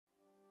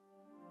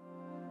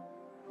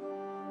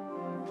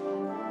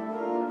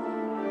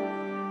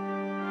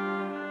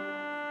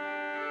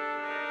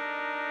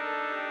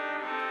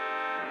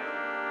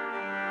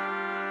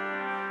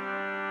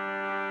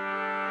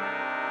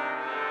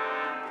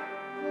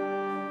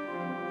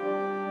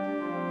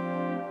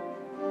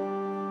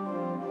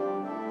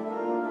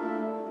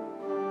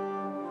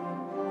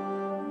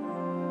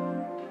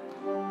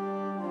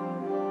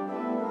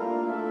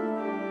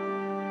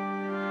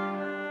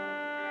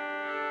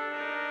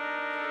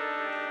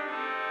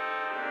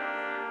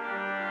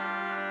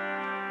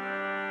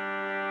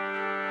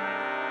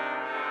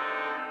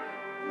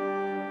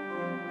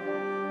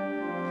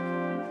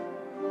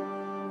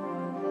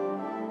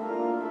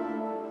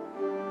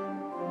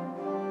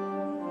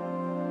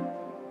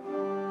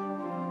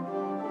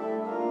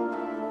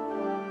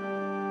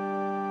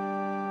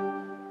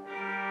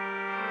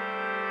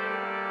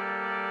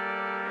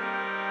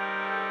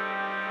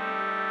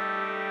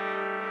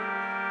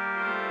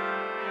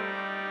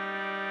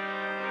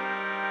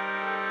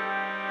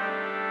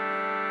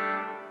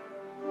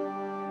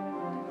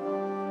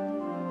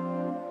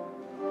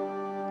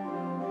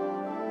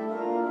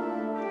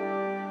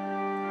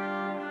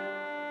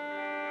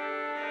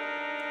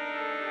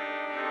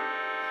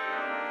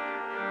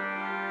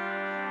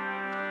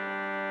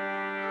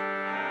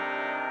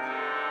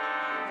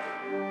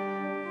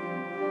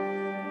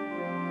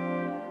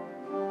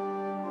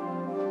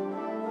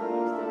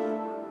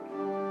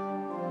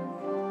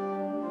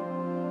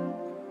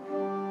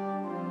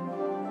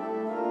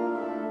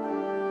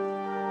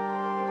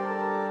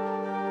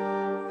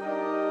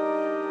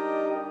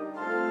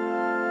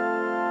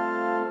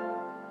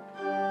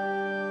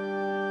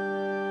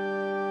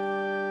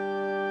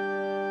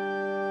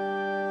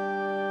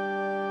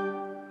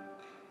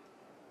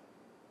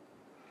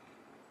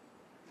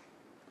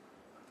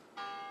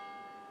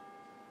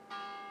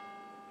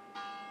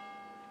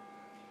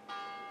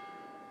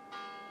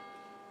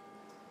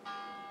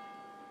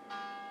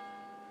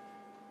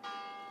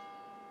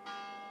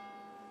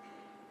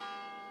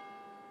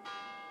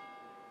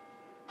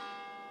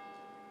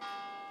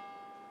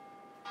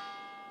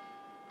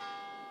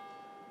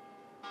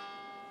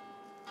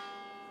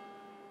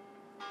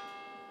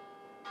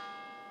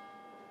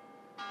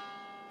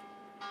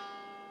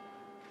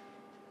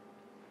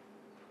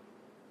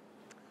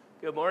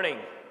Good morning.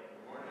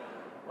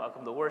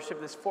 Welcome to worship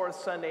this fourth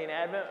Sunday in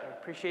Advent. I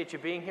appreciate you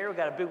being here. We've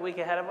got a big week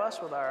ahead of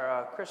us with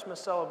our Christmas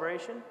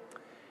celebration.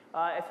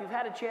 If you've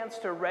had a chance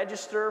to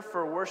register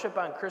for worship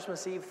on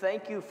Christmas Eve,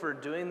 thank you for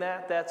doing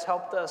that. That's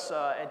helped us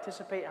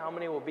anticipate how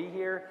many will be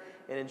here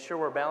and ensure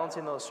we're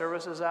balancing those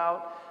services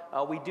out.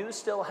 We do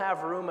still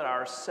have room at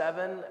our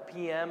 7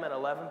 p.m. and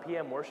 11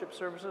 p.m. worship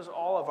services.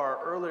 All of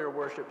our earlier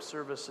worship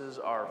services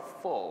are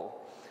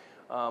full.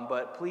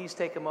 But please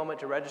take a moment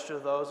to register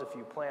those if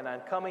you plan on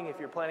coming. If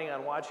you're planning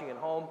on watching at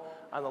home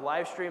on the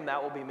live stream,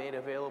 that will be made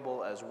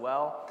available as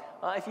well.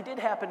 If you did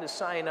happen to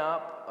sign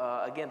up,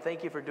 again,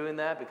 thank you for doing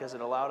that because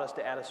it allowed us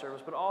to add a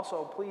service. But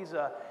also, please,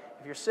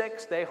 if you're sick,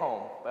 stay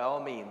home by all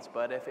means.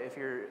 But if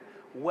you're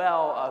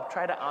well,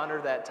 try to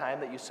honor that time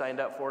that you signed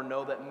up for.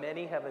 Know that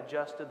many have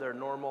adjusted their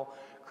normal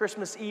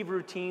Christmas Eve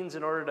routines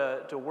in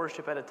order to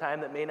worship at a time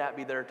that may not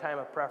be their time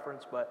of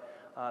preference, but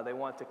they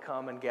want to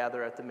come and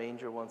gather at the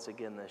manger once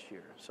again this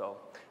year. So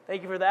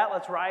thank you for that.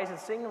 Let's rise and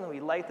sing, and we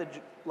light the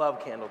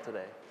love candle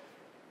today.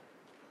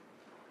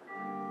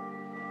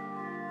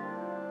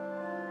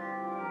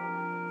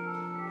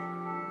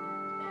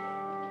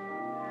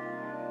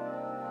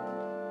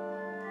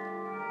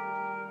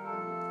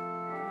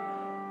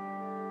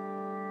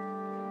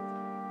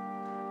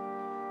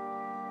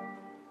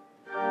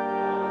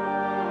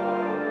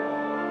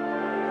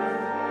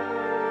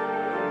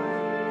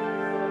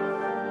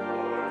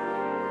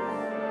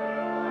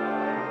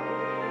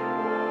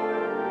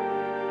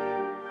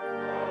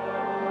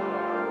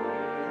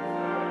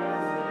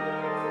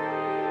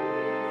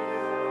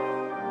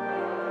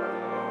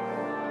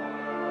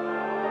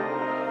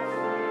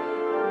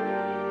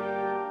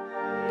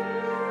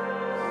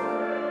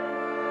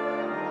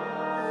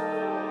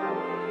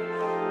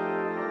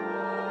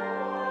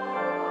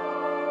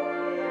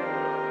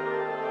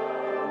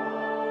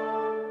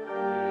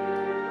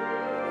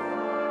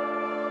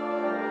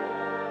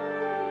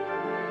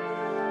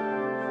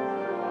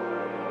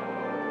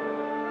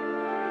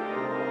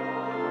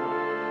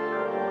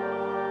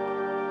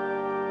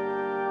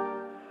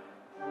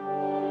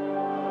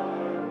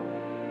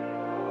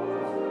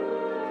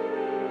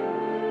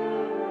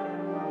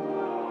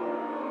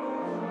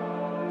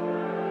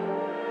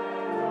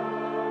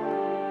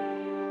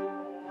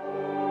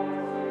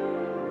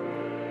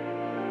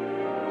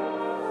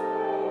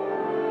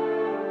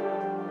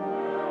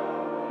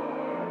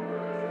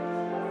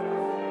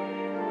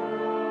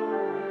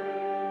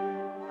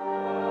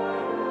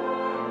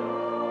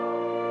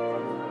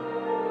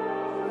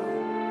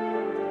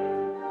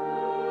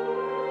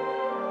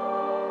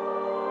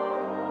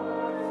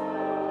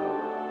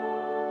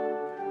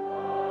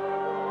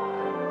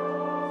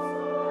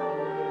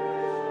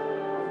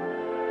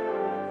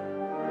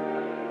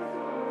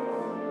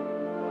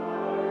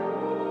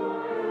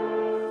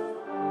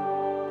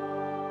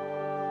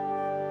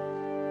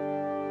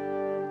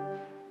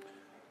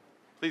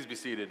 Please be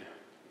seated.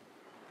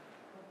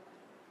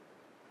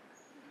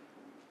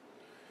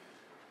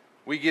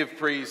 We give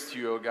praise to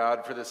you, O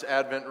God, for this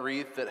Advent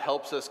wreath that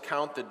helps us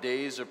count the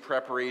days of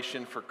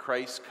preparation for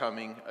Christ's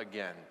coming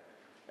again.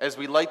 As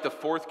we light the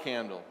fourth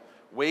candle,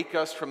 wake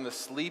us from the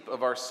sleep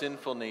of our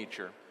sinful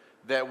nature,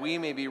 that we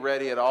may be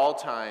ready at all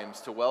times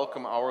to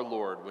welcome our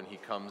Lord when he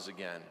comes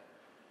again.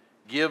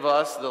 Give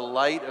us the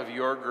light of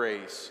your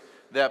grace,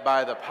 that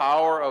by the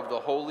power of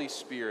the Holy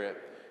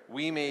Spirit,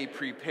 we may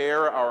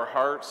prepare our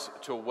hearts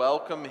to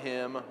welcome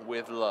him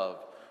with love.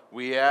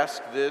 We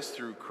ask this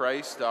through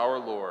Christ our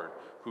Lord,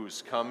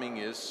 whose coming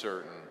is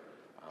certain.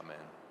 Amen.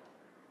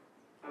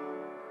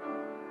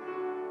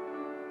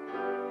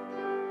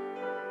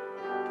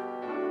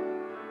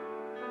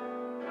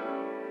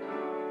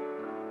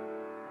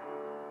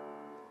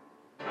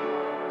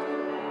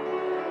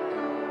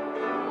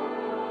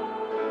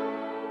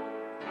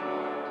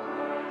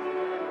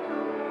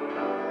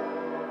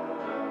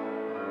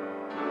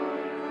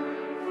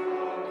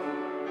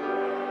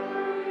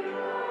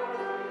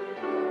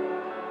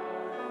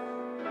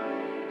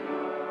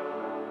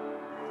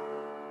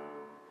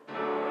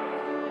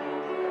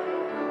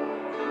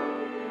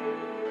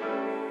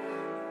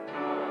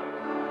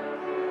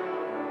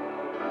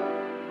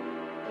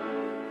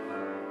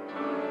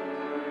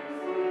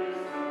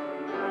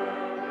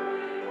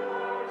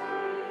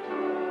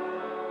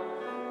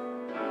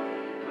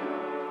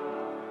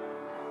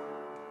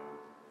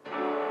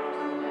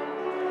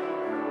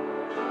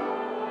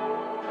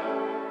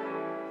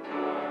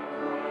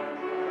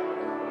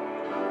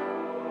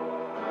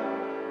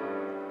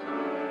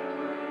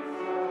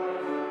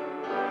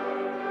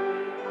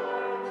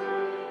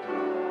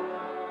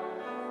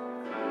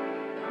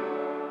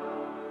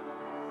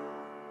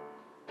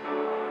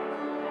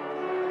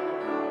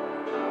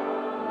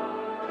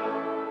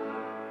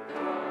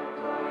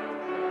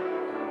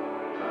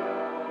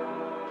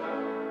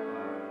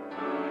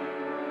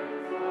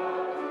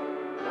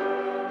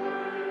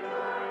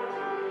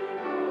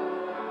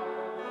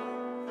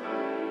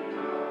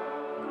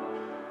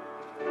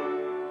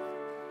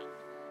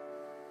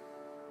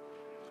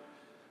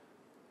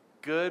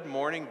 Good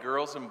morning,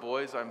 girls and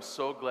boys. I'm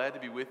so glad to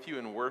be with you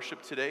in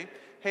worship today.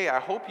 Hey, I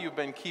hope you've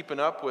been keeping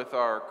up with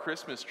our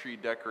Christmas tree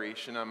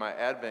decoration on my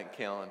Advent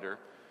calendar.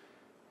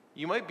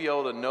 You might be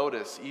able to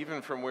notice,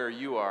 even from where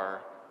you are,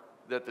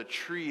 that the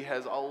tree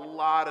has a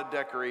lot of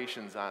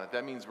decorations on it.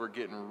 That means we're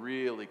getting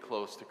really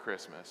close to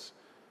Christmas.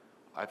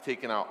 I've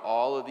taken out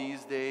all of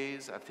these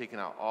days.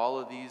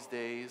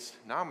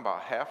 Now I'm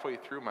about halfway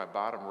through my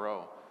bottom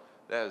row.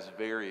 That is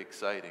very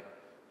exciting.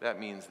 That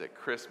means that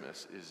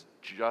Christmas is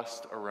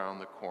just around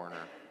the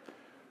corner.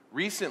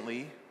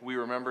 Recently, we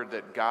remembered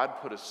that God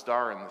put a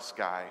star in the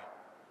sky.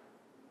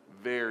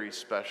 Very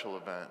special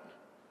event.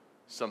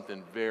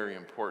 Something very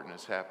important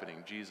is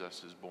happening.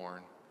 Jesus is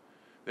born.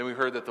 Then we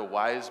heard that the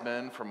wise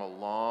men from a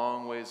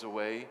long ways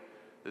away,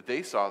 that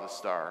they saw the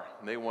star,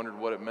 and they wondered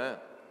what it meant.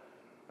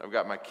 I've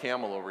got my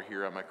camel over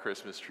here on my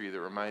Christmas tree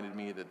that reminded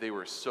me that they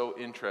were so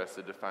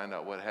interested to find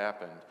out what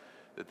happened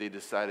that they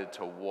decided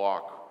to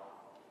walk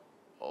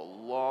a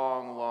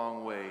long,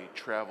 long way,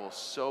 travel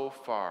so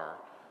far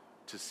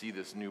to see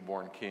this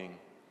newborn king.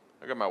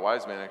 I got my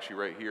wise man actually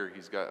right here.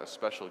 He's got a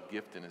special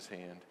gift in his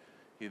hand.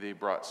 They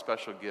brought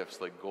special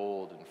gifts like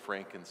gold and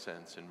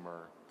frankincense and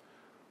myrrh.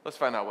 Let's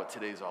find out what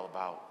today's all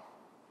about.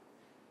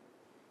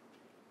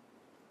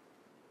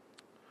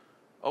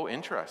 Oh,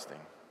 interesting.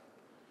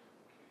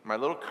 My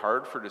little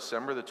card for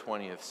December the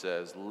 20th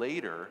says,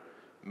 later,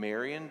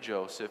 Mary and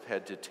Joseph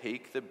had to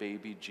take the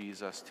baby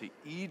Jesus to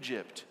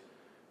Egypt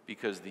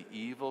because the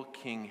evil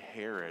King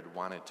Herod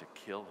wanted to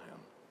kill him.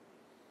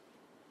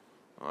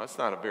 Well, that's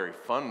not a very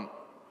fun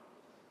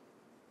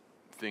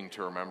thing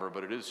to remember,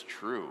 but it is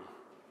true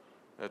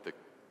that the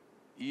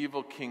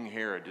evil King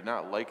Herod did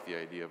not like the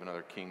idea of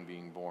another king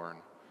being born.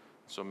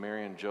 So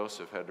Mary and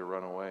Joseph had to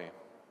run away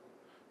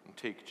and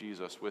take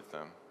Jesus with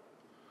them.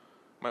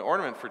 My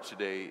ornament for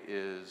today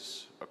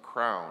is a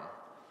crown,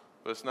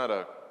 but it's not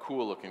a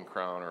cool-looking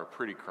crown or a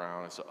pretty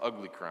crown. It's an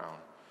ugly crown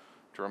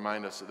to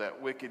remind us of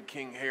that wicked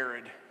King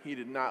Herod. He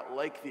did not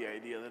like the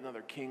idea that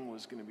another king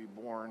was going to be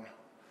born.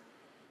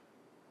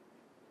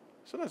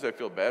 Sometimes I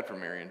feel bad for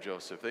Mary and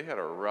Joseph. They had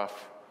a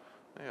rough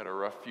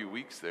few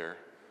weeks there.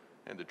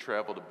 Had to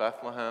travel to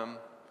Bethlehem,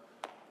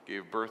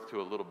 gave birth to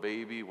a little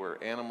baby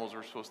where animals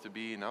were supposed to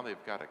be. Now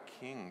they've got a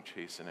king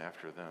chasing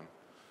after them.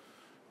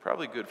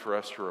 Probably good for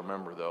us to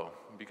remember, though,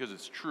 because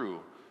it's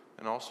true,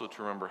 and also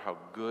to remember how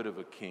good of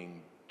a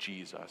king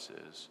Jesus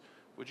is.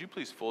 Would you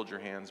please fold your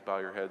hands, bow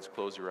your heads,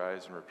 close your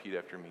eyes, and repeat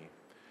after me?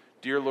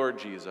 Dear Lord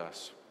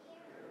Jesus,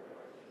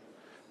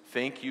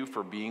 thank you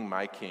for being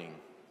my king.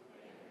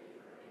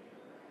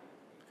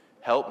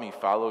 Help me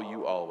follow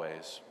you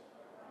always.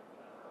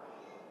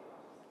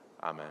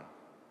 Amen.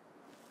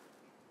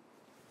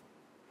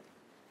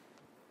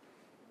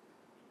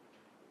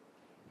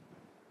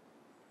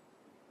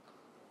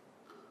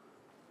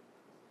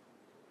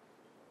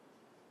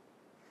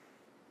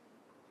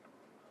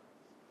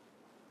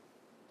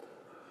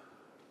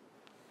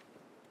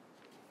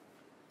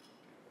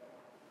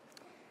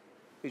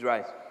 Please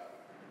rise.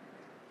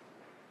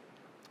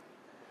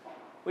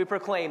 We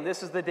proclaim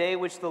this is the day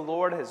which the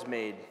Lord has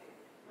made.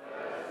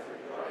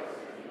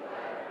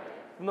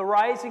 From the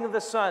rising of the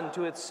sun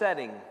to its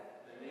setting,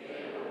 the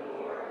name of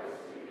the Lord is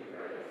to be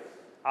praised.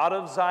 Out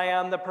of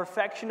Zion, the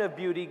perfection of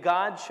beauty,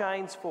 God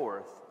shines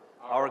forth.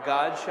 Our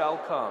God shall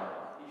come.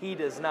 He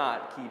does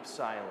not keep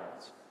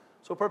silence.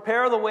 So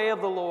prepare the way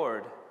of the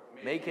Lord.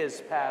 Make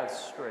his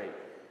paths straight.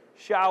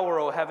 Shower,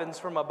 O heavens,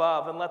 from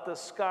above, and let the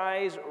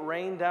skies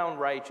rain down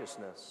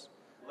righteousness.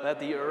 Let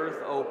the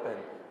earth open,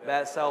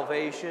 that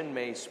salvation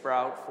may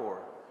sprout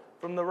forth.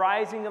 From the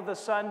rising of the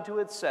sun to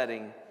its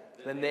setting,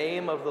 the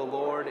name of the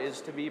Lord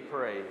is to be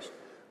praised.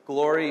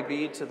 Glory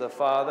be to the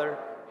Father,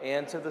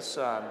 and to the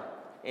Son,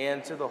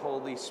 and to the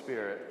Holy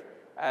Spirit,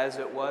 as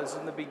it was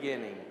in the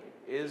beginning,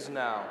 is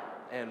now,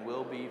 and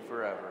will be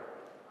forever.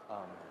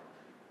 Amen.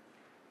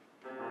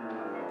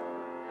 Will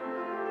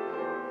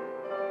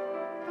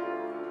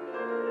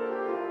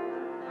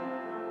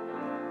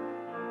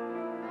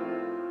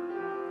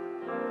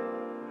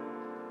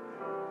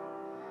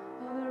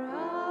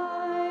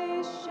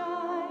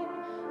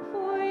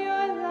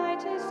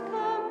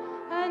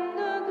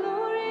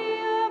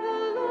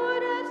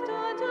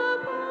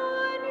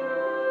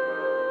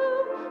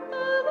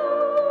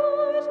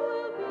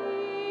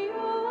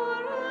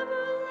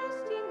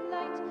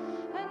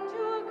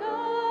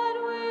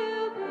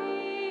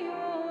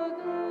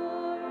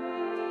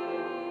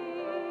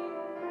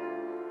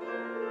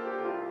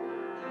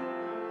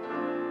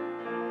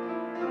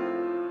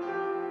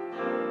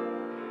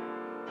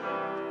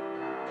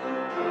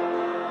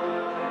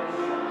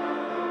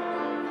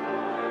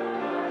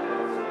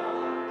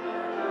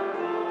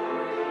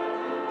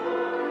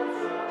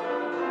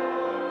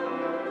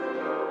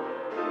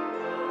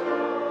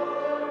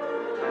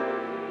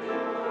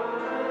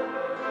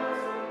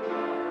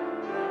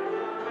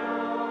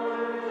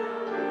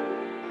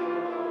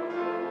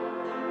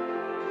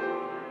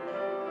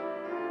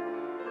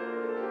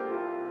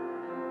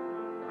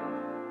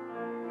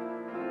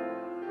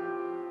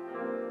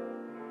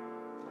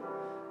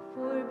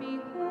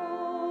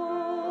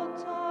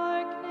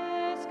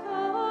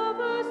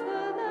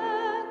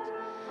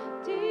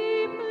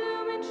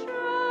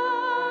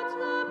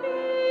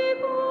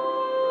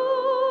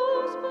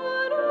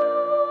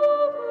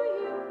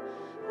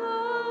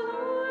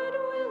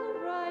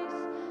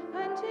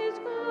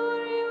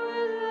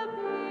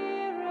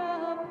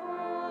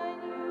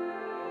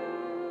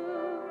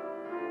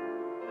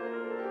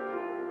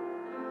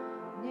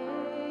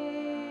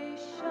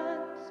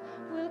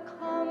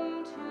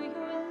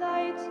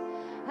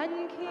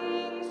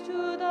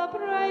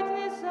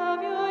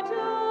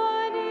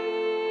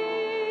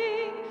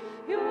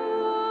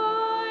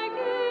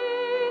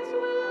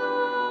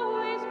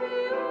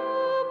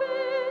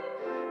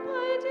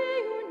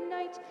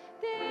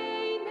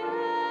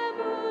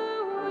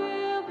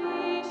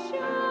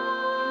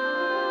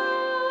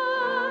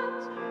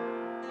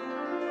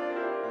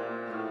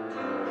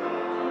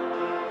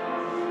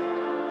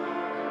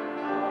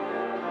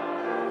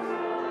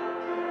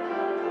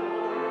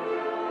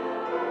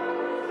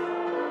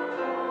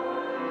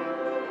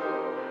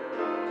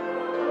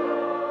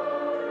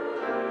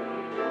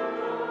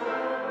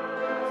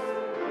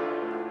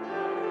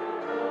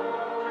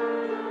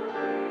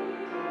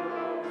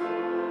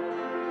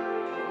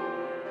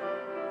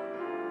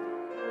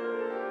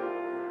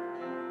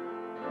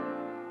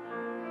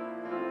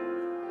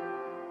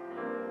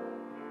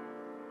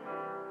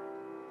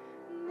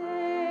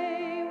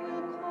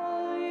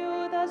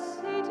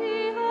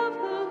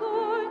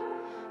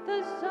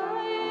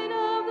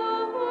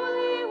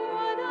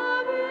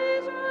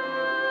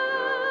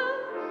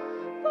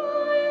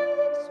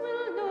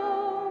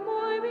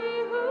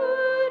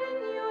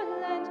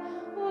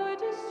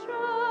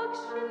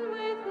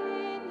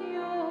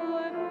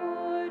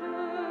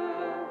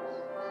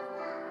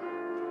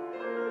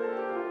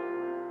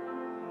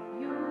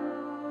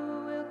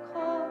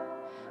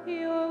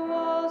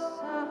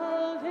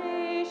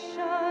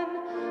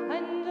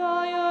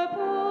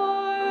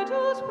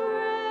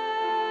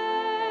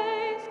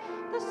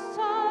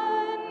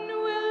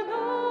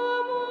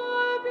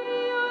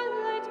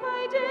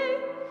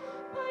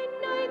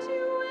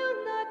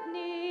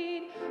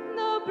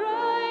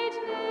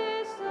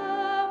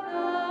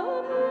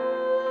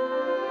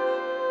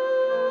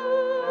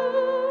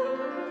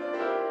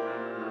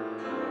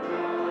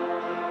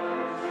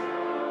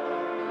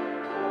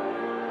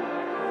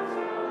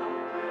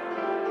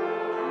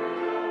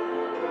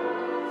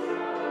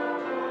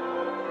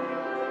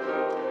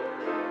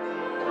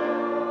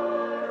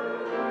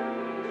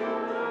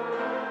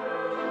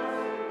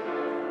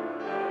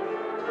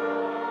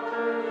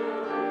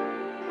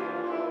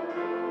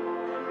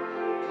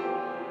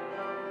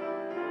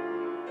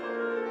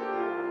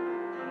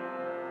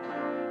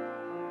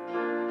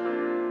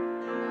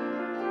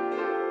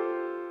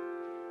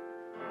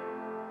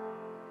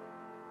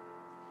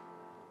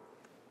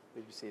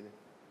seated.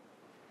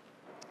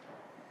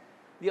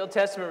 The Old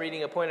Testament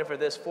reading appointed for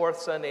this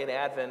fourth Sunday in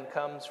Advent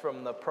comes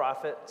from the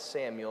prophet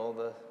Samuel,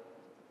 the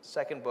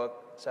second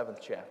book, 7th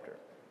chapter.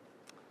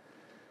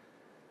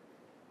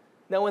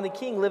 Now when the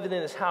king lived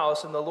in his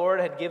house, and the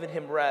Lord had given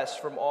him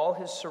rest from all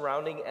his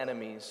surrounding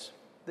enemies,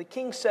 the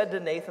king said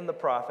to Nathan the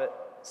prophet,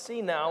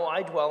 "See now,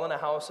 I dwell in a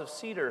house of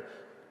cedar,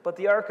 but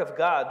the ark of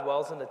God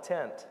dwells in a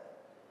tent."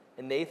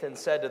 And Nathan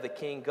said to the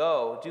king,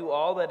 "Go, do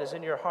all that is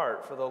in your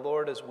heart, for the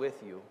Lord is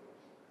with you."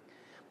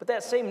 But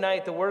that same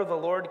night the word of the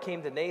Lord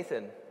came to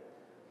Nathan.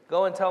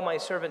 "Go and tell my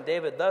servant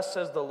David, thus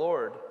says the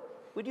Lord,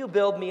 would you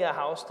build me a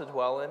house to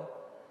dwell in?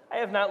 I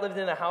have not lived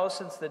in a house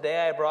since the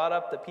day I brought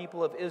up the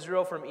people of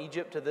Israel from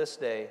Egypt to this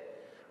day,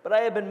 but I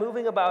have been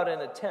moving about in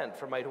a tent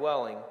for my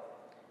dwelling.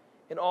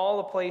 In all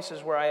the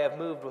places where I have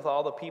moved with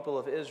all the people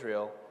of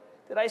Israel,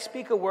 did I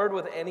speak a word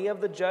with any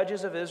of the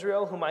judges of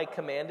Israel whom I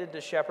commanded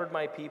to shepherd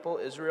my people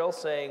Israel,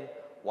 saying,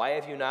 why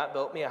have you not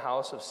built me a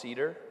house of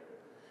cedar?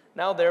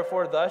 Now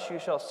therefore thus you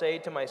shall say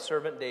to my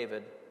servant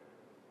David,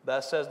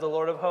 thus says the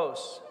Lord of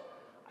hosts,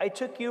 I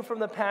took you from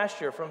the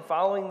pasture, from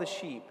following the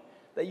sheep,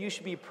 that you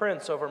should be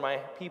prince over my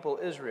people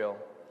Israel.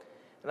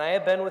 And I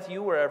have been with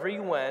you wherever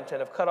you went,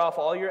 and have cut off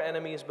all your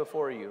enemies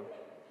before you.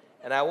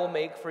 And I will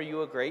make for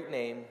you a great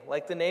name,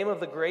 like the name of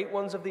the great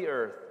ones of the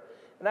earth.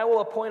 And I will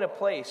appoint a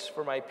place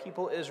for my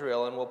people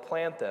Israel, and will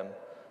plant them,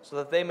 so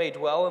that they may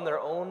dwell in their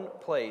own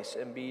place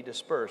and be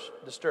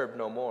disturbed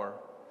no more.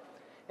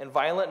 And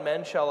violent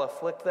men shall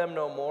afflict them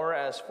no more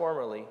as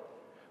formerly,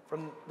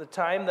 from the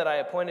time that I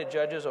appointed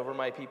judges over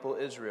my people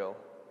Israel.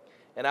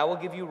 And I will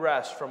give you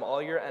rest from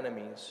all your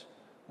enemies.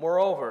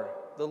 Moreover,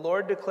 the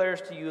Lord declares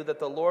to you that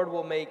the Lord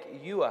will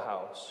make you a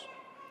house.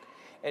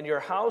 And your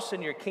house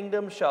and your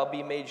kingdom shall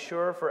be made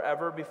sure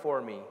forever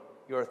before me.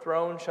 Your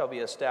throne shall be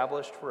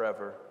established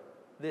forever.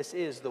 This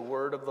is the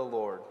word of the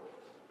Lord.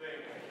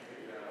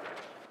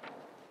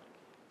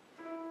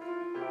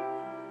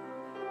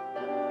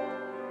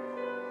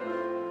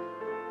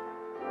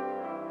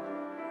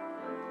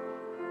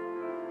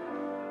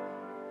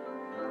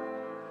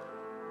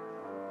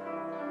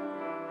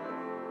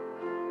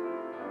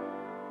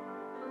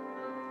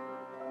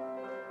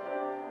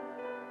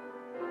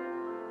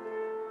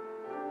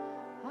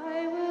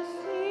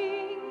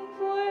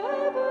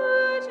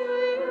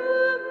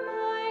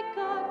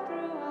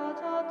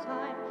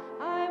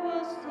 I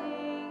will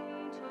sing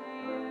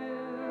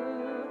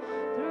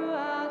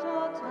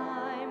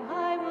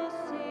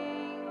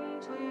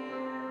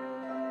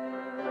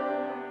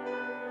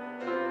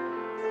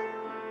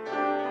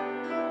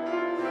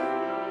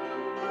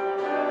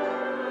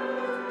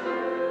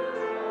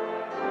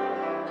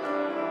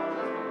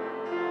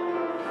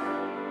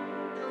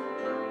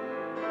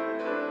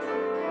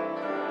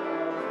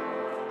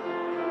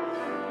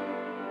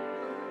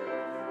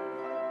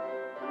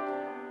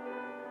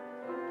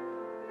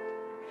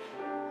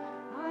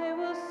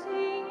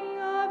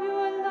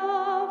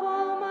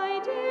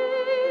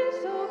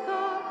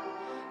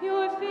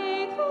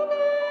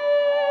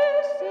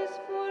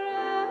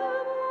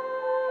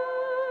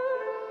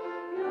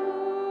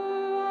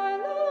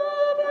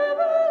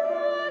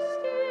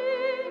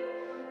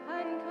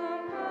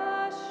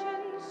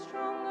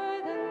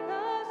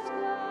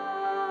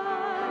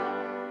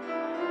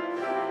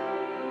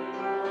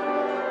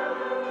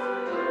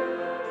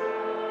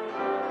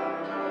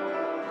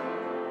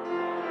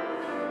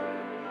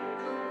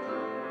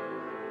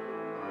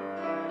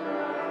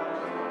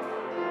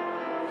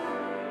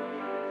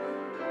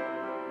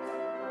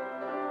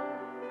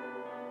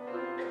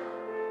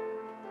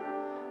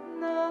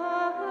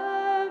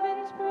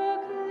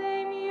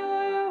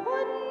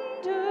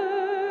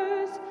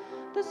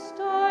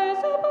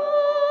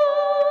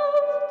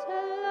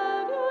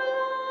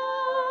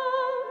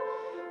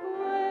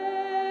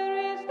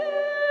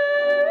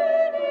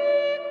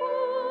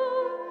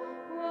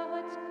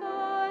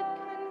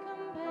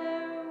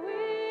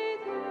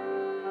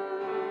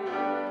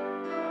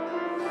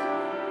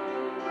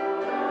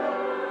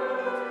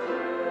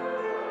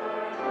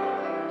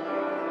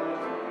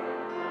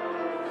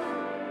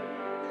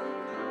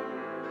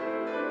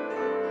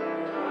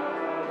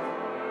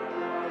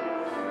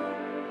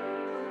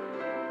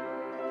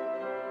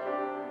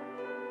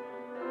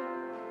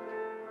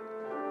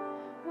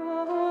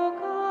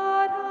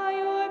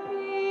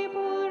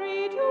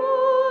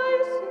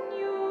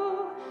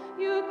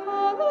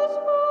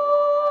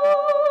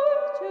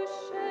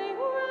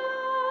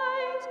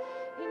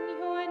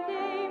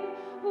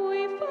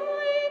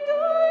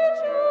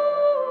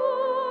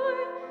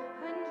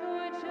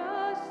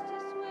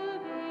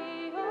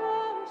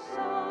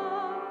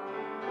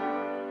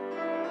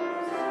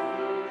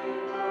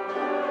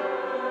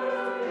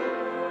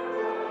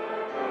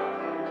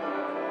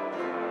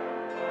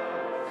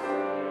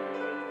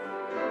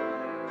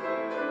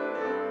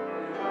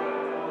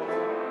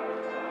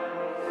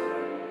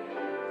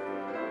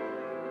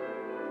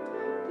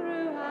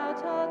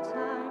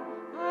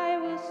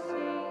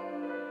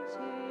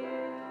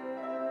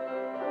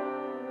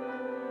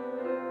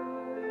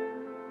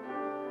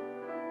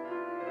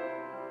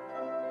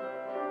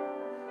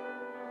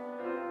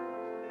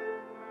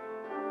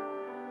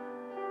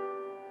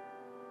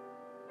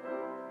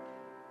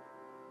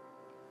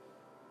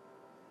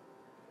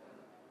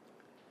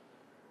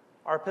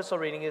Our epistle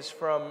reading is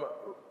from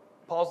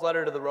Paul's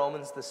letter to the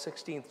Romans, the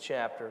 16th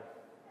chapter.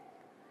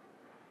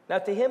 Now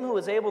to him who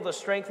is able to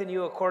strengthen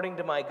you according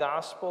to my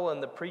gospel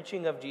and the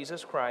preaching of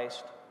Jesus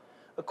Christ,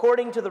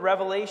 according to the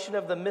revelation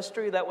of the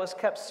mystery that was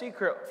kept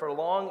secret for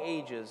long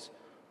ages,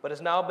 but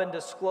has now been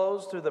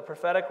disclosed through the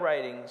prophetic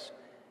writings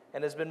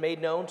and has been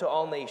made known to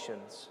all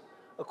nations,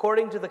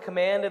 according to the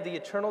command of the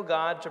eternal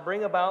God to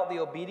bring about the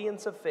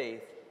obedience of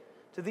faith,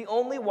 to the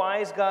only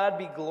wise God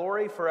be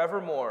glory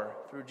forevermore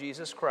through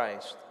Jesus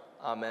Christ.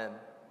 Amen.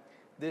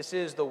 This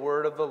is the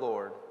word of the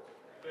Lord.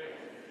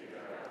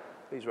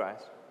 Please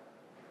rise.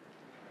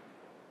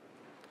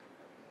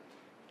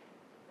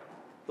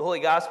 The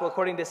Holy Gospel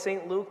according to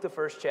St. Luke, the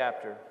first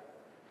chapter.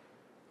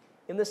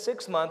 In the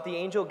 6th month, the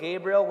angel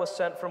Gabriel was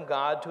sent from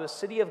God to a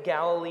city of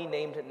Galilee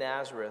named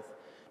Nazareth,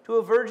 to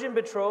a virgin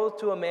betrothed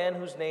to a man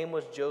whose name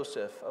was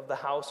Joseph, of the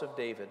house of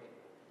David.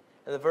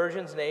 And the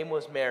virgin's name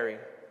was Mary.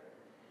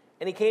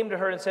 And he came to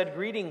her and said,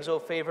 "Greetings, O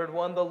favored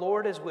one, the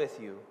Lord is with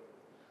you."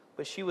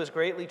 But she was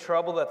greatly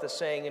troubled at the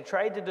saying and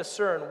tried to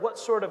discern what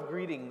sort of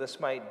greeting this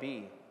might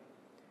be.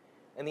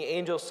 And the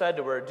angel said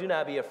to her, "Do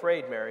not be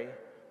afraid, Mary,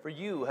 for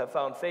you have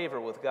found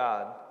favor with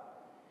God.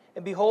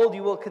 And behold,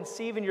 you will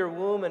conceive in your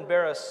womb and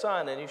bear a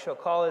son, and you shall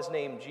call his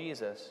name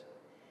Jesus.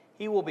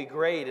 He will be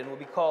great and will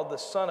be called the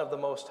Son of the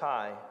Most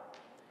High.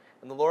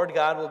 And the Lord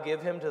God will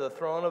give him to the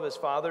throne of his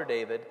father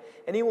David,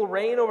 and he will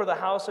reign over the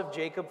house of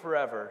Jacob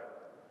forever,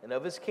 and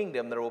of his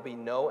kingdom there will be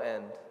no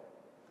end."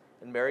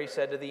 And Mary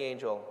said to the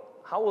angel,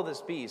 "How will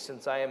this be,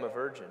 since I am a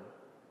virgin?"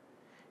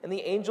 And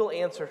the angel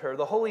answered her,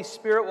 "The Holy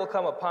Spirit will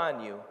come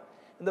upon you,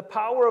 and the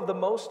power of the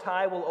Most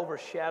High will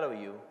overshadow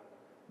you.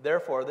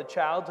 Therefore, the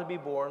child to be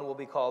born will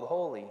be called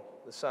Holy,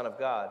 the Son of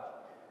God.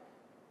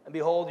 And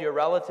behold, your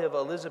relative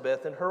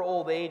Elizabeth, in her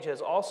old age,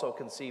 has also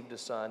conceived a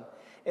son,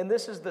 and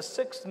this is the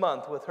 6th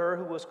month with her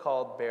who was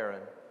called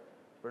barren,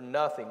 for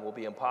nothing will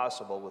be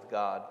impossible with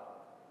God."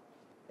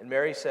 And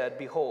Mary said,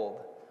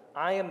 "Behold,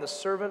 I am the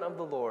servant of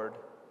the Lord.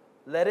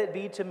 Let it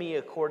be to me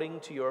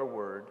according to your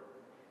word."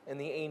 And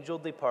the angel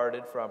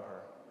departed from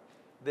her.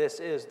 This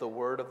is the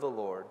word of the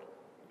Lord.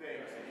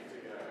 Thanks be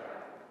to God.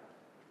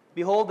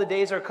 "Behold, the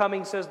days are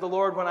coming, says the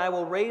Lord, when I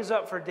will raise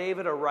up for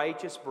David a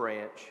righteous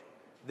branch.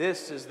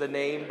 This is the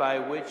name by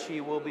which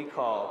he will be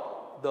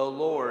called. The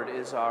Lord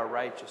is our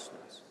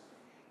righteousness.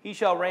 He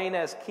shall reign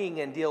as king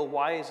and deal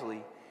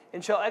wisely,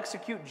 and shall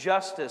execute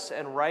justice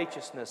and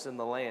righteousness in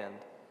the land.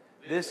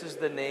 This is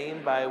the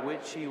name by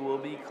which he will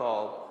be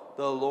called.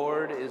 The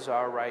Lord is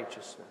our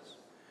righteousness.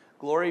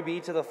 Glory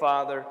be to the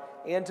Father,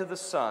 and to the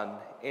Son,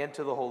 and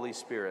to the Holy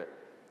Spirit.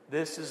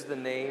 This is the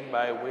name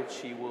by which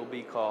he will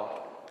be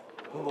called.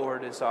 The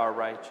Lord is our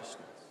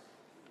righteousness."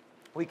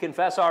 We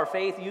confess our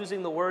faith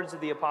using the words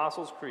of the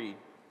Apostles' Creed.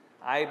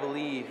 "I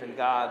believe in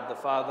God, the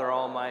Father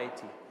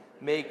Almighty,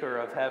 maker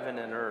of heaven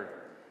and earth,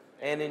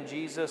 and in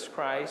Jesus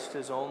Christ,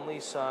 his only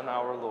Son,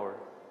 our Lord,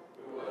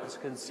 who was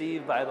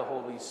conceived by the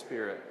Holy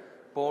Spirit,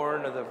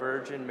 born of the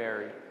Virgin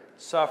Mary,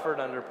 suffered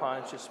under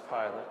Pontius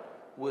Pilate,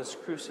 was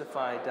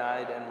crucified,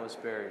 died, and was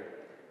buried.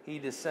 He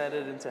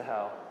descended into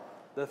hell.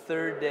 The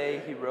 3rd day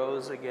he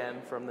rose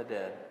again from the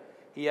dead.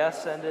 He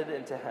ascended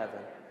into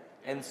heaven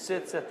and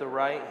sits at the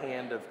right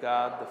hand of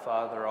God the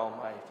Father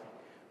Almighty.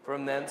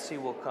 From thence he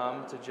will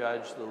come to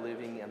judge the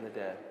living and the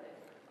dead.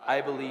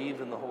 I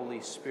believe in the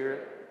Holy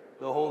Spirit,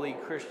 the holy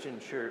Christian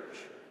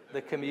church,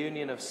 the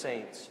communion of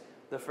saints,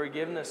 the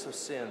forgiveness of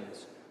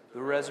sins,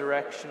 the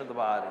resurrection of the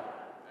body,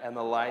 and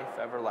the life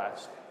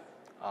everlasting.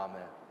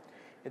 Amen."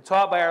 And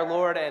taught by our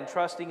Lord and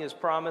trusting his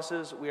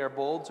promises, we are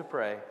bold to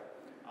pray,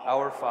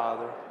 "Our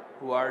Father,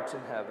 who art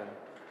in heaven,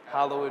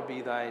 hallowed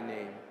be thy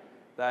name.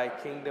 Thy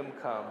kingdom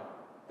come,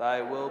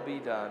 thy will be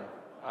done,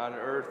 on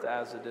earth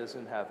as it is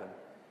in heaven.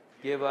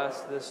 Give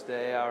us this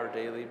day our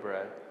daily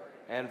bread,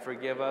 and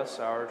forgive us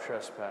our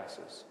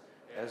trespasses,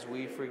 as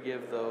we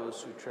forgive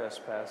those who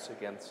trespass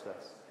against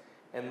us.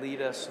 And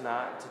lead us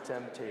not to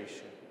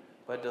temptation,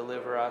 but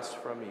deliver us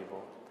from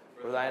evil.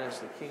 For thine is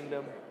the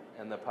kingdom,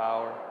 and the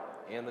power,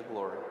 and the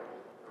glory,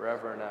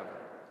 forever and ever.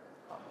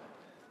 Amen."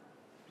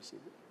 Be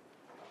seated.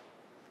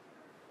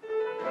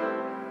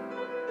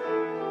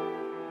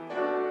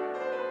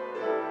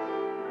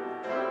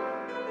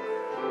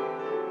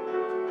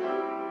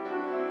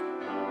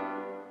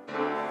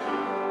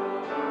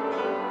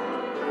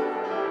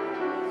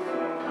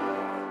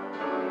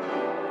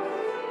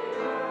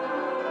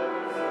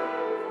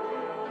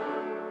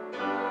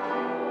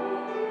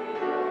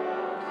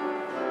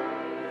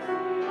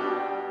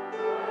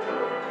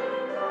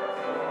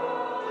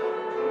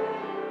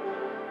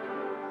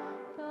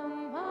 The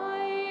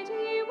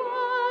mighty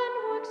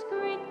one works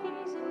great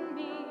things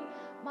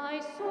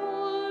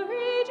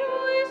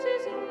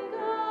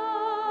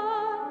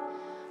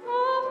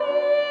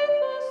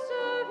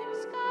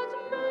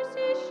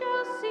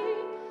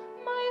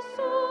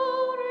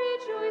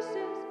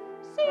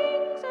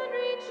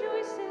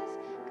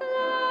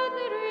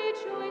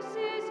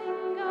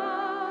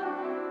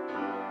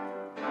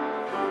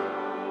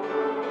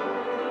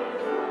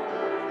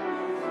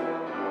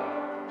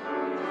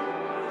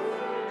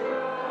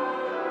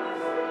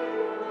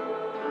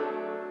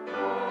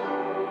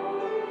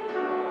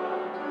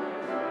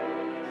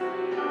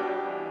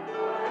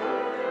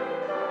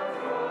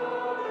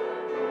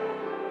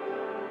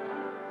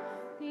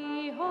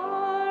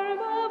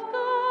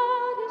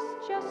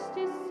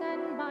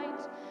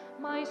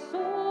My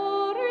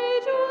soul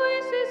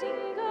rejoices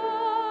in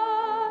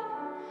God.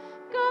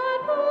 God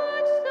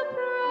puts the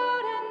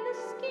proud and the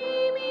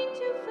scheming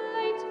to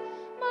flight.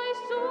 My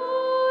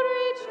soul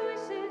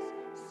rejoices,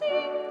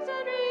 sings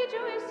and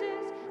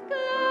rejoices,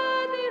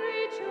 gladly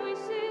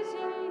rejoices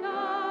in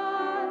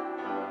God.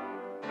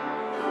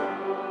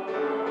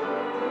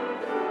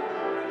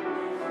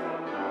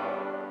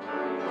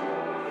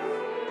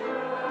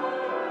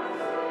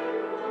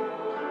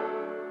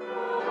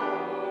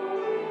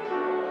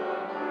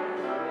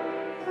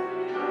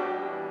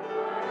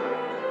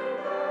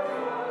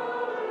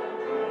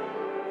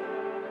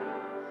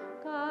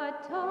 God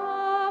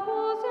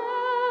topples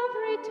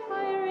every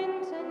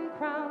tyrant and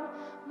crown.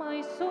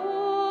 My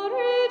soul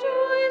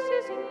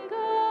rejoices in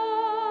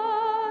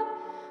God.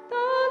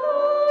 The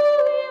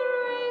lowly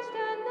raised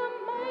and the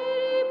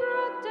mighty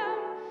brought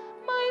down.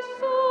 My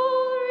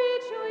soul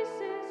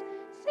rejoices,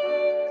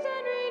 sings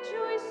and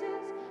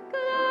rejoices,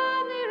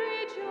 gladly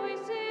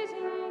rejoices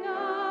in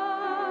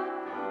God.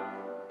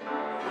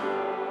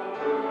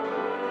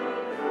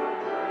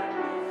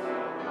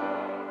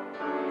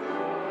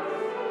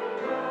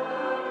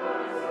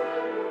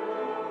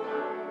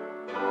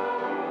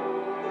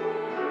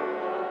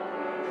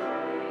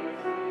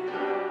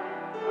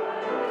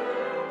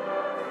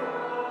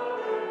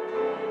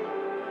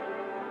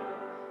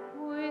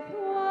 With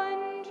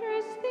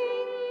wondrous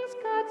things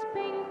God's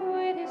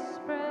banquet is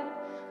spread.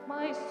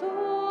 My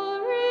soul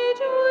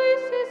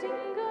rejoices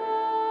in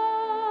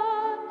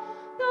God.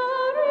 The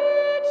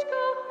rich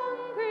go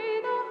hungry,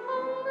 the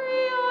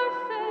hungry are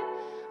fed.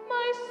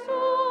 My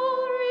soul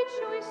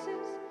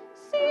rejoices,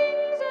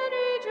 sings and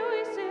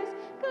rejoices,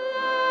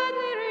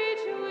 gladly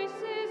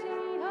rejoices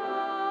in God.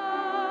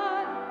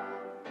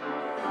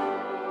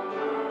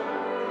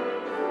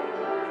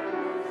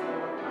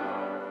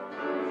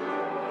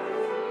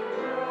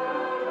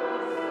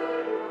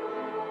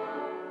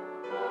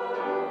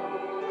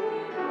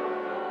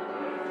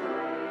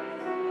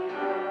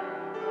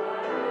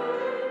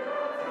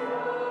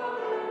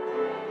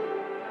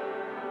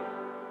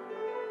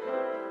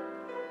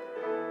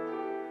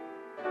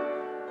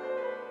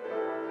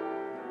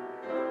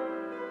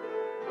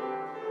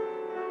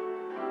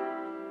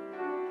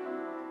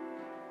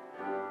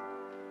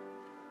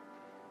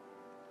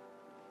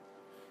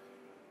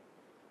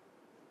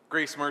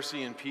 Grace,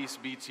 mercy, and peace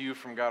be to you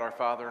from God our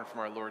Father and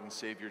from our Lord and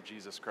Savior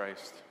Jesus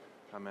Christ.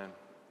 Amen.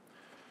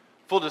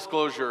 Full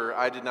disclosure,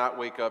 I did not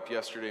wake up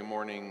yesterday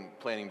morning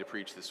planning to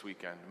preach this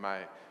weekend.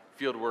 My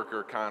field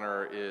worker,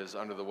 Connor, is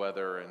under the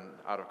weather and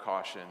out of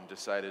caution,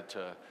 decided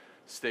to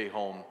stay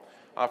home.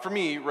 For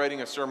me,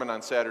 writing a sermon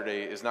on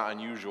Saturday is not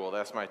unusual.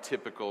 That's my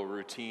typical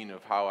routine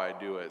of how I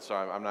do it, so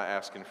I'm not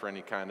asking for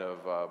any kind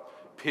of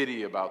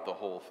pity about the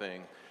whole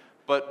thing.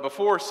 But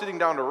before sitting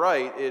down to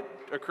write, it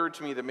occurred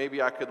to me that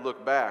maybe I could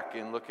look back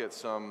and look at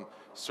some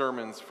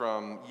sermons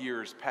from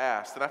years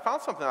past. And I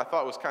found something I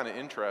thought was kind of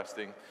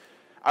interesting.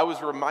 I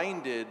was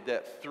reminded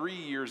that 3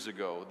 years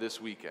ago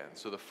this weekend,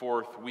 so the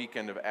fourth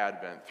weekend of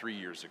Advent, 3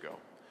 years ago.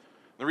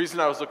 The reason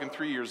I was looking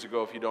 3 years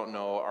ago, if you don't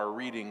know, our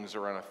readings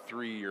are on a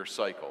 3-year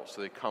cycle,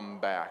 so they come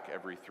back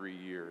every 3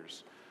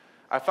 years.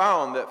 I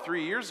found that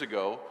 3 years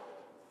ago,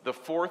 the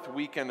fourth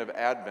weekend of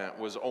Advent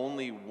was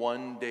only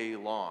 1 day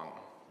long,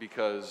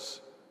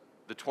 because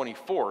the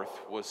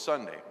 24th was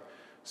Sunday.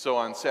 So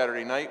on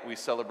Saturday night, we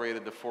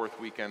celebrated the fourth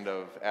weekend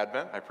of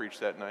Advent. I preached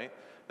that night.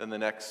 Then the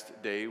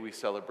next day, we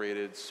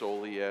celebrated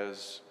solely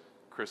as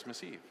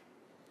Christmas Eve.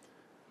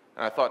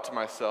 And I thought to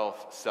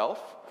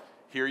myself,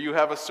 here you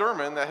have a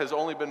sermon that has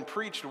only been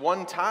preached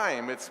one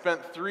time. It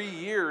spent 3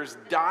 years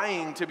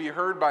dying to be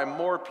heard by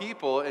more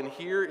people, and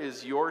here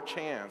is your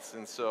chance.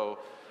 And so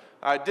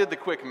I did the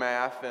quick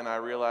math, and I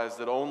realized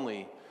that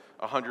only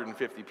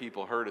 150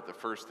 people heard it the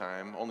first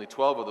time. Only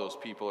 12 of those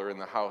people are in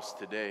the house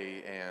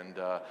today, and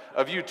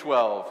of you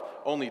 12,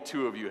 only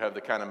 2 of you have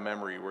the kind of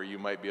memory where you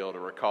might be able to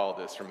recall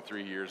this from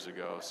 3 years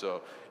ago.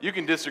 So you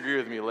can disagree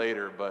with me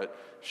later, but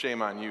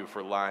shame on you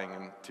for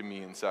lying to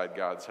me inside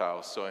God's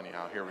house. So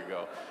anyhow, here we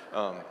go.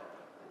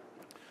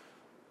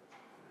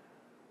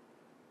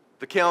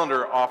 The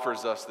calendar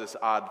offers us this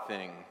odd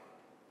thing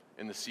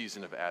in the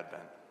season of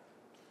Advent.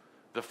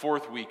 The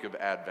fourth week of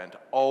Advent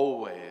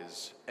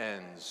always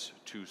ends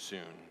too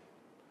soon.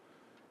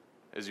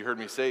 As you heard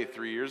me say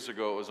 3 years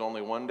ago, it was only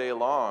 1 day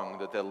long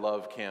that the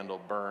love candle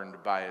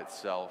burned by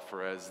itself,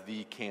 or as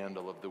the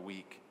candle of the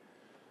week.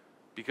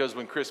 Because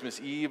when Christmas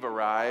Eve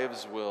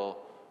arrives, we'll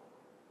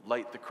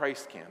light the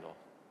Christ candle.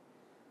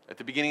 At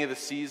the beginning of the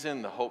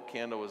season, the hope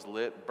candle was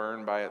lit,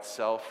 burned by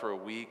itself for a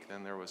week.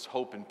 Then there was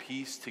hope and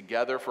peace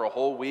together for a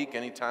whole week.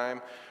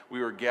 Anytime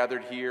we were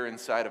gathered here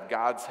inside of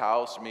God's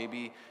house,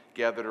 maybe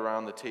gathered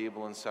around the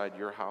table inside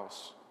your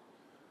house.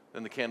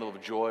 Then the candle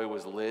of joy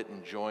was lit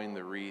and joined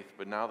the wreath.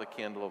 But now the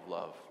candle of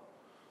love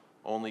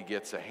only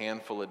gets a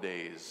handful of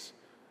days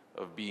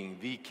of being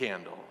the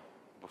candle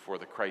before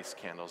the Christ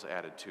candle is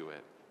added to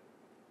it.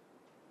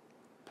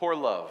 Poor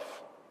love,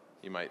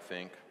 you might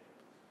think.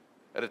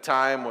 At a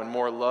time when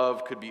more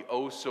love could be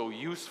oh so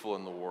useful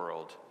in the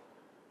world,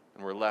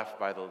 and we're left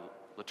by the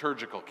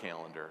liturgical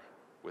calendar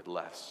with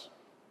less.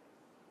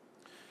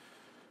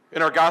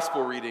 In our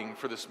gospel reading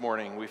for this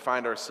morning, we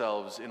find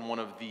ourselves in one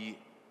of the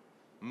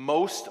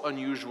most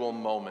unusual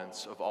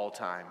moments of all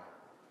time.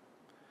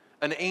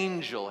 An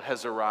angel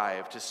has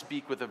arrived to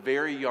speak with a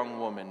very young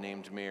woman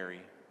named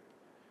Mary.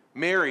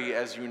 Mary,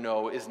 as you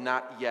know, is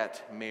not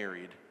yet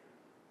married,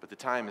 but the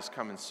time is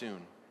coming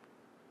soon.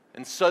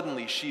 And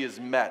suddenly she is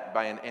met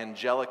by an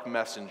angelic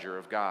messenger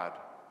of God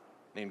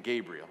named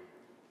Gabriel.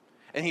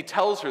 And he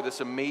tells her this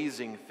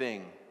amazing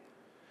thing,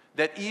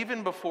 that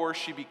even before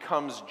she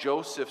becomes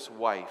Joseph's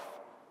wife,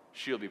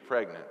 she'll be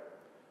pregnant,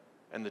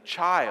 and the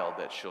child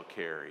that she'll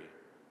carry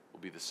will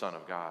be the Son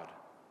of God.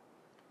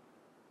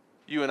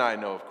 You and I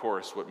know, of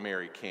course, what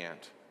Mary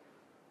can't.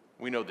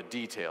 We know the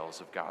details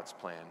of God's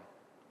plan.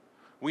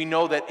 We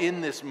know that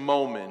in this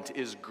moment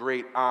is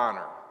great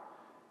honor,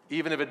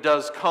 even if it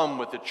does come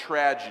with the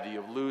tragedy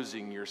of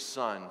losing your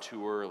son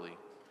too early.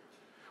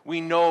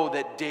 We know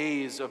that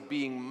days of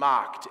being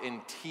mocked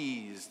and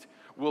teased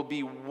will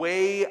be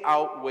way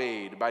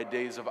outweighed by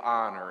days of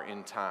honor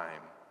in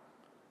time,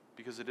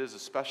 because it is a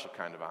special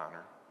kind of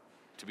honor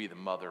to be the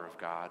mother of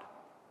God.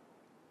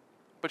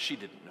 But she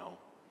didn't know.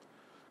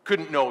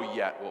 Couldn't know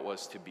yet what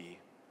was to be.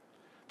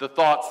 The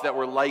thoughts that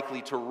were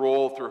likely to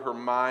roll through her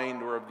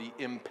mind were of the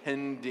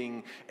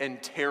impending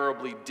and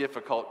terribly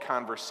difficult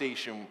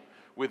conversation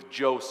with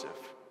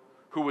Joseph,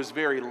 who was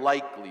very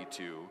likely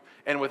to,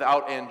 and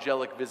without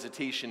angelic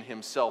visitation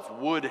himself,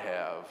 would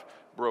have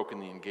broken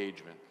the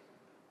engagement.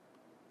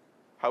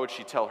 How would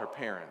she tell her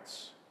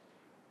parents?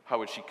 How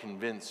would she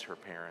convince her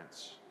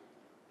parents?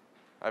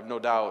 I have no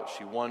doubt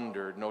she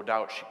wondered, no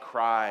doubt she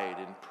cried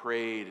and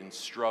prayed and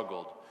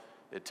struggled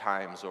at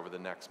times over the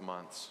next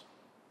months.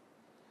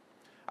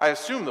 I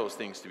assume those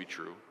things to be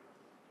true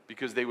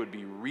because they would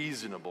be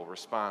reasonable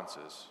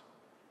responses.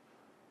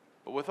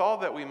 But with all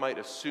that we might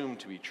assume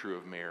to be true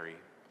of Mary,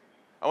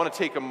 I want to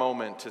take a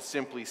moment to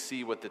simply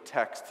see what the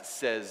text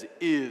says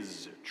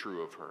is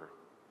true of her.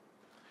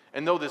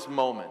 And though this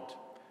moment,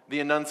 the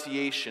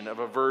annunciation of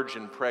a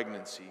virgin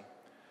pregnancy,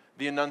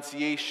 the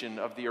annunciation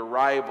of the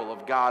arrival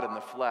of God in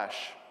the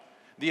flesh,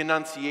 the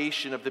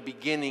annunciation of the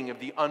beginning of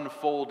the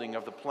unfolding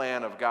of the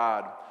plan of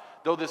God,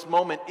 though this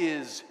moment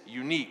is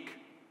unique,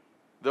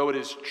 though it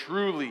is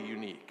truly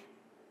unique,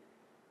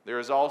 there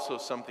is also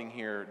something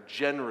here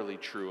generally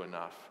true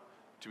enough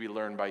to be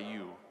learned by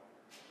you,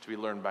 to be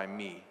learned by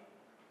me.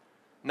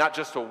 Not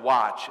just to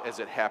watch as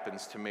it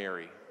happens to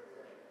Mary,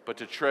 but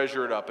to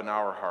treasure it up in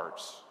our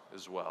hearts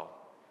as well.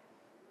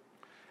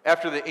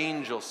 After the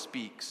angel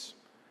speaks,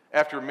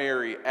 after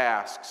Mary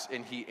asks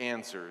and he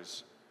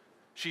answers,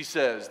 she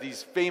says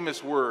these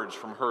famous words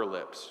from her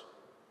lips,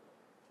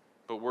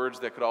 but words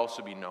that could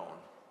also be known,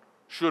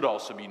 should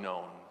also be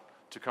known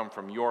to come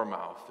from your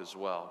mouth as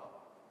well.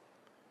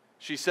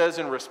 She says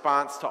in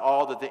response to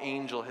all that the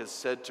angel has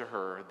said to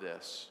her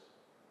this,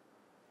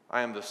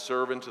 I am the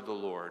servant of the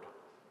Lord.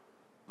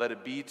 Let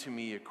it be to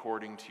me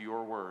according to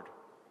your word.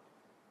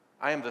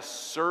 I am the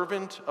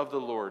servant of the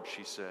Lord,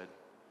 she said.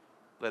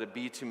 Let it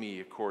be to me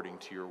according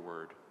to your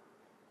word.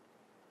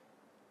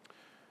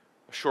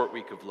 A short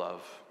week of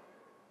love.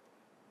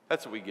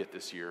 That's what we get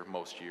this year,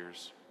 most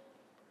years.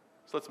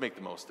 So let's make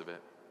the most of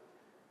it.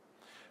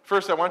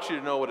 First, I want you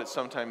to know what it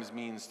sometimes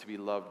means to be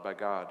loved by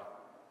God.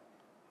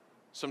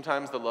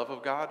 Sometimes the love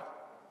of God,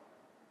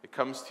 it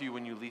comes to you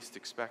when you least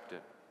expect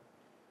it.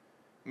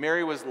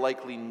 Mary was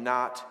likely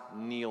not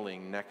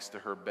kneeling next to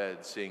her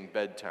bed saying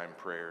bedtime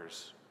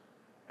prayers,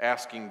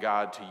 asking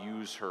God to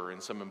use her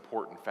in some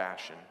important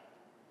fashion.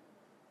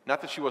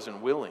 Not that she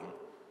wasn't willing,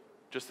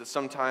 just that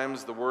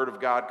sometimes the word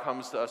of God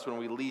comes to us when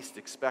we least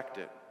expect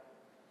it.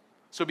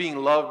 So being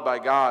loved by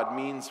God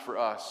means for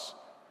us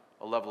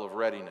a level of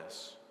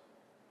readiness.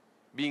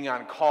 Being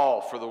on call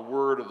for the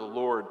word of the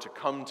Lord to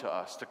come to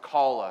us, to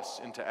call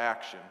us into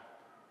action.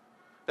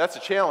 That's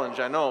a challenge,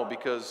 I know,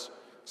 because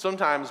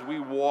sometimes we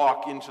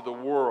walk into the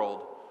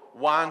world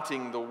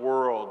wanting the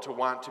world to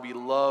want to be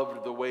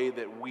loved the way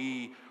that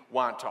we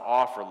want to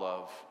offer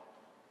love.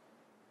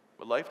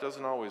 But life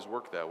doesn't always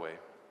work that way.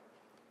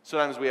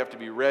 Sometimes we have to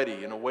be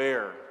ready and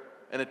aware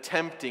and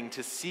attempting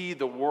to see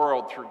the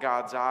world through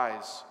God's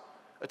eyes,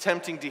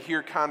 attempting to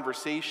hear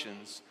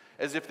conversations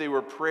as if they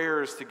were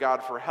prayers to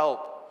God for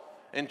help,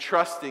 and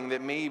trusting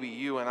that maybe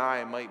you and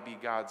I might be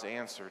God's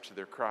answer to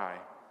their cry.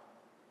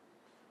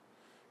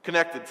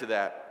 Connected to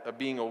that, of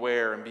being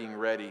aware and being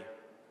ready,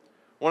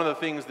 one of the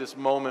things this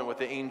moment with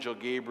the angel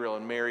Gabriel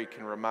and Mary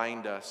can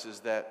remind us is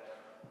that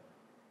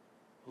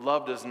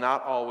love does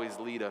not always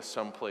lead us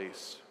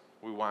someplace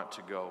we want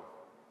to go.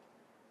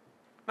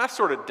 Not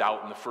sort of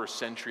doubt in the first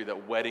century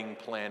that wedding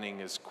planning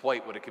is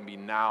quite what it can be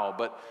now,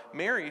 but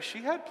Mary, she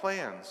had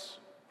plans.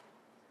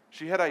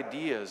 She had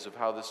ideas of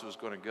how this was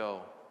going to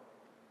go.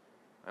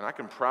 And I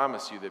can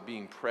promise you that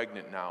being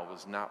pregnant now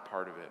was not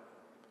part of it.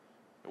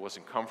 It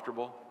wasn't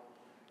comfortable,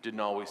 didn't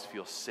always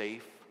feel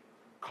safe,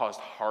 caused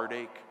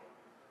heartache,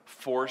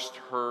 forced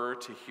her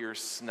to hear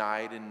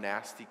snide and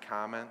nasty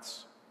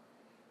comments.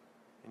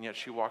 And yet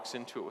she walks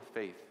into it with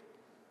faith.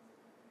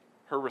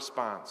 Her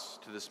response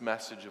to this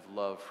message of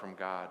love from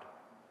God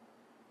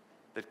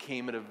that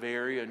came at a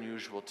very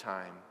unusual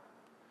time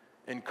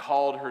and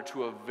called her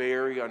to a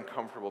very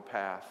uncomfortable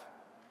path,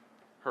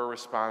 her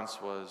response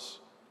was,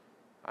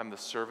 I'm the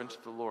servant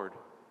of the Lord.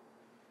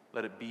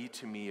 Let it be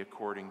to me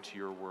according to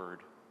your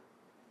word.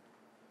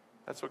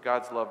 That's what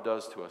God's love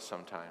does to us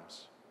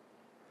sometimes.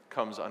 It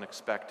comes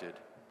unexpected,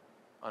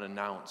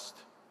 unannounced,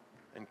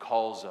 and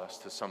calls us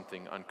to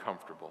something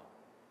uncomfortable.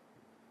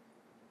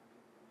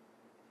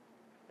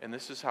 And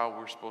this is how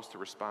we're supposed to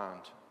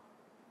respond.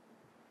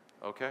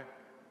 Okay,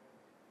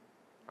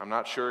 I'm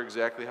not sure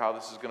exactly how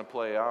this is going to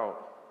play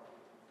out,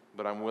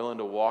 but I'm willing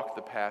to walk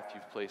the path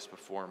you've placed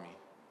before me.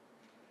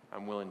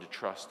 I'm willing to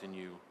trust in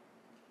you.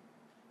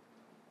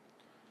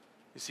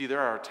 You see, there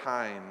are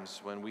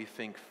times when we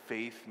think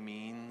faith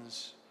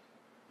means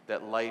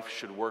that life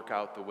should work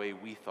out the way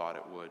we thought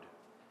it would.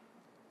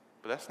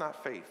 But that's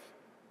not faith.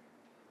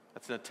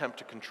 That's an attempt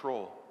to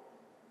control.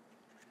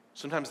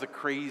 Sometimes the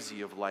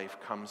crazy of life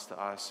comes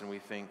to us and we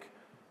think,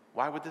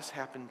 why would this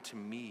happen to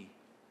me?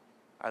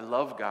 I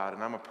love God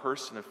and I'm a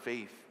person of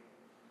faith.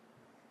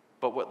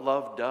 But what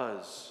love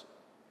does,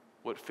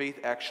 what faith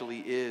actually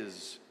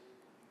is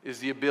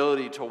the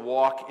ability to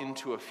walk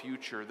into a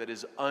future that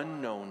is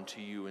unknown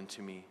to you and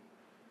to me,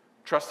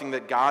 trusting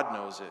that God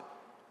knows it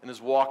and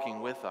is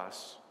walking with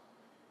us.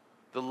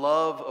 The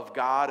love of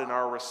God and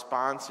our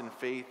response in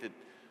faith, it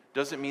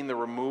doesn't mean the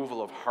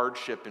removal of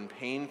hardship and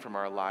pain from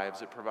our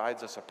lives. It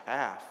provides us a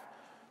path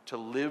to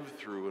live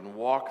through and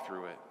walk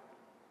through it.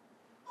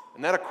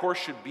 And that, of course,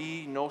 should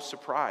be no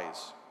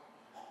surprise.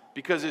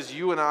 Because as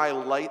you and I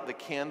light the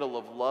candle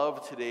of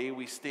love today,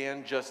 we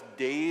stand just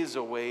days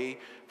away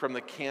from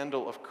the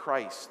candle of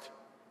Christ.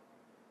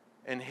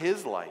 And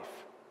his life,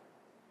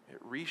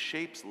 it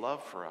reshapes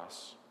love for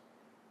us.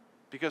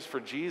 Because for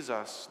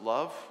Jesus,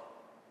 love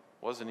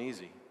wasn't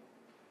easy,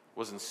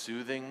 wasn't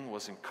soothing,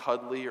 wasn't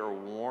cuddly or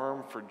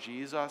warm. For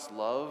Jesus,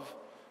 love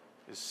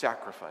is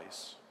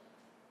sacrifice,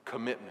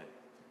 commitment,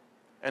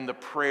 and the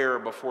prayer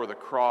before the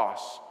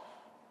cross,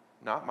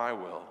 not my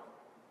will,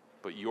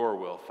 but your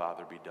will,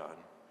 Father, be done.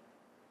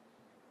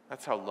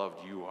 That's how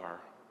loved you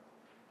are,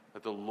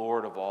 that the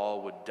Lord of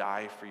all would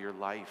die for your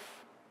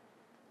life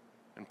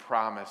and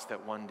promise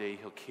that one day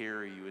he'll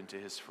carry you into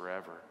his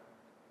forever.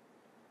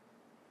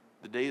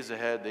 The days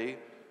ahead,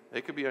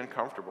 they could be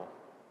uncomfortable.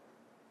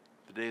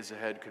 The days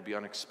ahead could be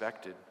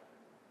unexpected.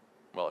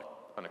 Well,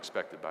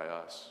 unexpected by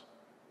us.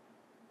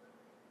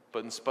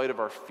 But in spite of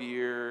our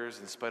fears,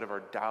 in spite of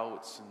our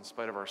doubts, in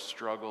spite of our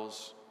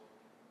struggles,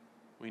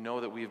 we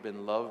know that we've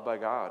been loved by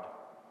God.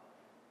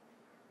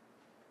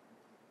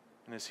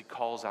 And as he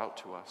calls out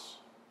to us,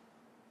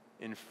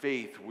 in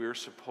faith, we're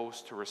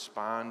supposed to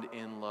respond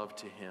in love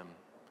to him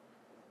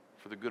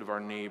for the good of our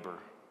neighbor,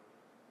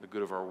 the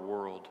good of our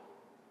world.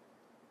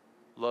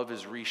 Love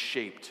is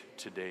reshaped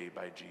today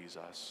by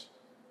Jesus.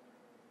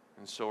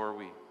 And so are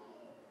we.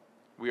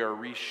 We are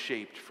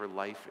reshaped for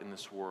life in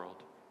this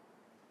world.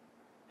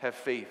 Have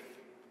faith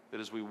that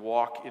as we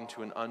walk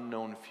into an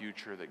unknown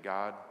future, that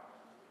God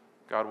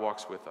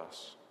walks with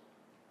us.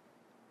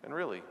 And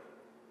really,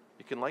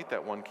 you can light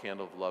that one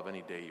candle of love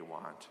any day you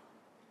want.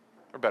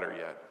 Or better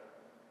yet,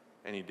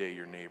 any day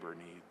your neighbor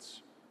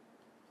needs.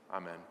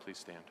 Amen. Please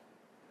stand.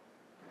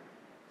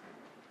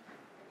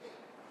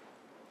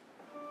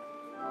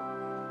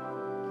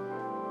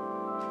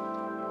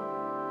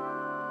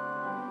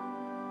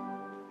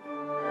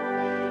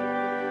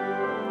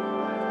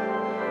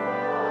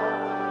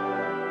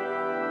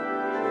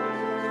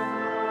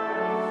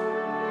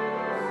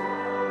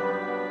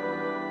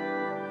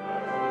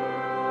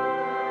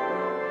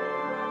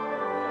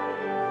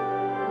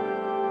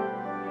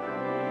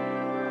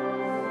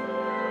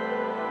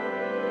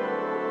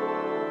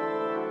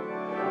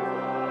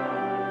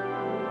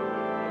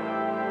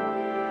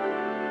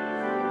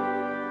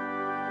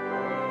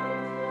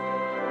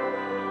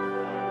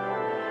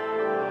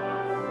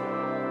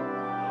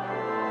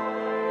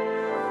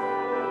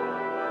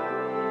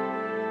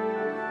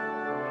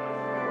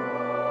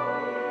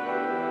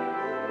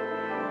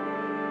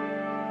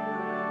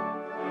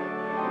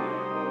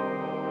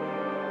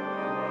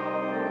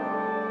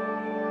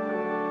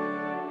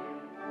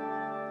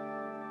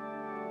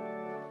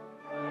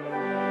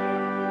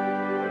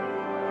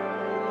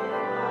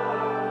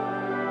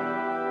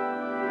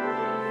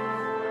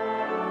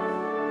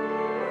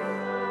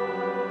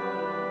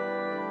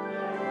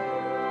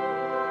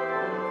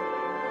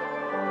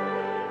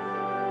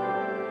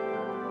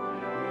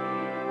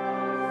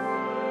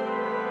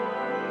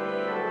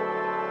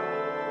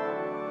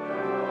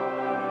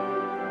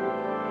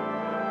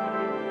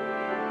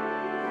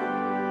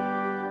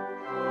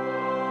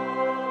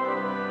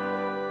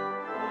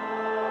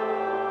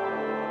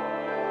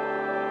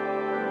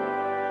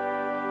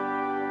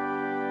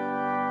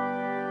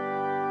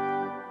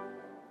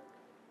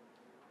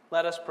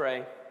 Let us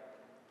pray.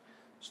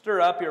 Stir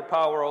up your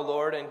power, O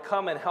Lord, and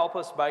come and help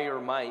us by your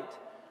might,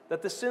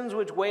 that the sins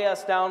which weigh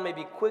us down may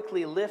be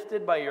quickly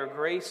lifted by your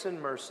grace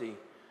and mercy.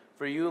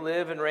 For you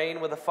live and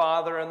reign with the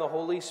Father and the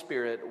Holy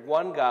Spirit,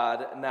 one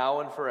God, now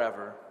and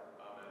forever.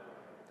 Amen.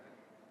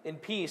 In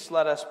peace,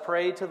 let us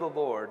pray to the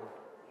Lord.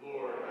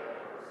 Lord,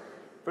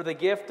 For the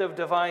gift of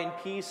divine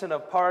peace and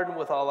of pardon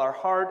with all our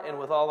heart and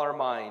with all our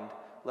mind,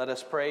 let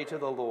us pray to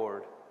the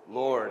Lord.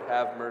 Lord,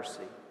 have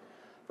mercy.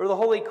 For the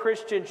holy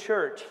Christian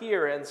church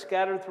here and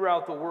scattered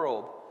throughout the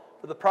world,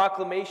 for the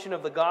proclamation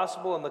of the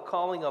gospel and the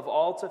calling of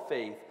all to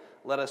faith,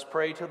 let us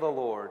pray to the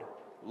Lord.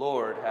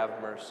 Lord,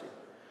 have mercy.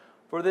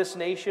 For this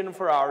nation,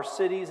 for our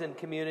cities and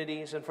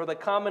communities, and for the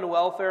common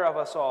welfare of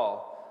us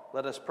all,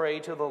 let us pray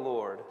to the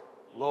Lord.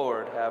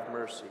 Lord, have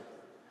mercy.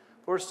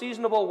 For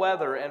seasonable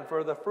weather and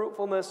for the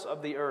fruitfulness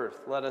of the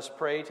earth, let us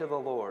pray to the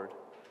Lord.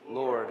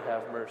 Lord,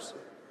 have mercy.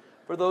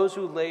 For those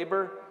who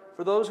labor,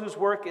 for those whose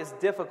work is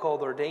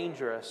difficult or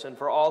dangerous, and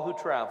for all who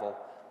travel,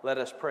 let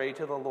us pray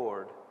to the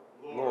Lord.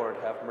 Lord,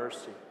 have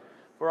mercy.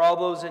 For all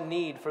those in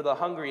need, for the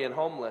hungry and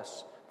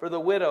homeless, for the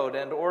widowed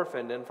and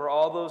orphaned, and for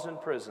all those in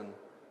prison,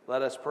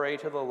 let us pray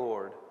to the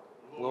Lord.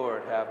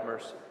 Lord, have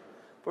mercy.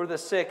 For the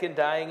sick and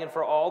dying, and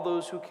for all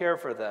those who care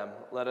for them,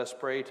 let us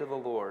pray to the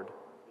Lord.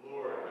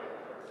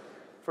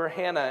 For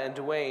Hannah and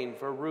Dwayne,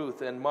 for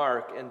Ruth and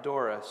Mark and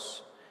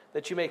Doris,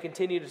 that you may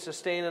continue to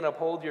sustain and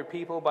uphold your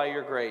people by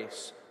your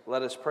grace,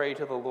 let us pray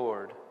to the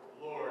Lord.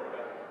 Lord,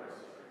 have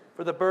mercy.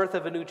 For the birth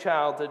of a new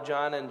child to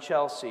John and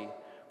Chelsea,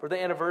 for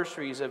the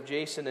anniversaries of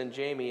Jason and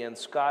Jamie and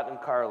Scott and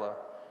Carla,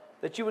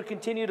 that you would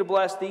continue to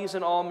bless these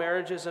and all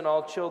marriages and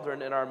all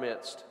children in our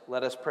midst,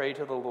 let us pray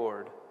to the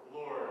Lord.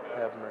 Lord,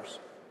 have mercy.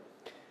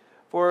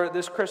 For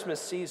this Christmas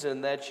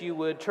season, that you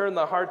would turn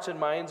the hearts and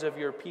minds of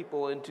your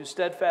people into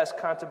steadfast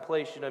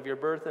contemplation of your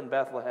birth in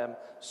Bethlehem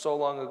so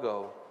long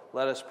ago.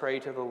 Let us pray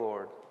to the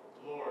Lord.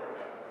 Lord,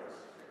 have mercy.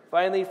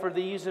 Finally, for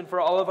these and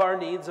for all of our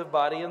needs of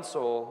body and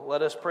soul,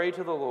 let us pray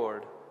to the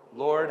Lord.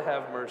 Lord,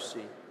 have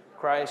mercy.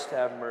 Christ,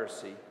 have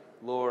mercy.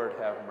 Lord,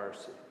 have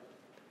mercy.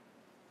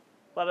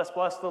 Let us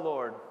bless the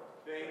Lord.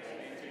 Thanks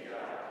be to God.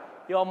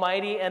 The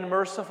Almighty and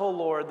merciful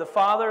Lord, the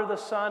Father, the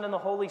Son, and the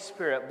Holy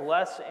Spirit,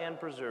 bless and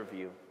preserve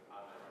you.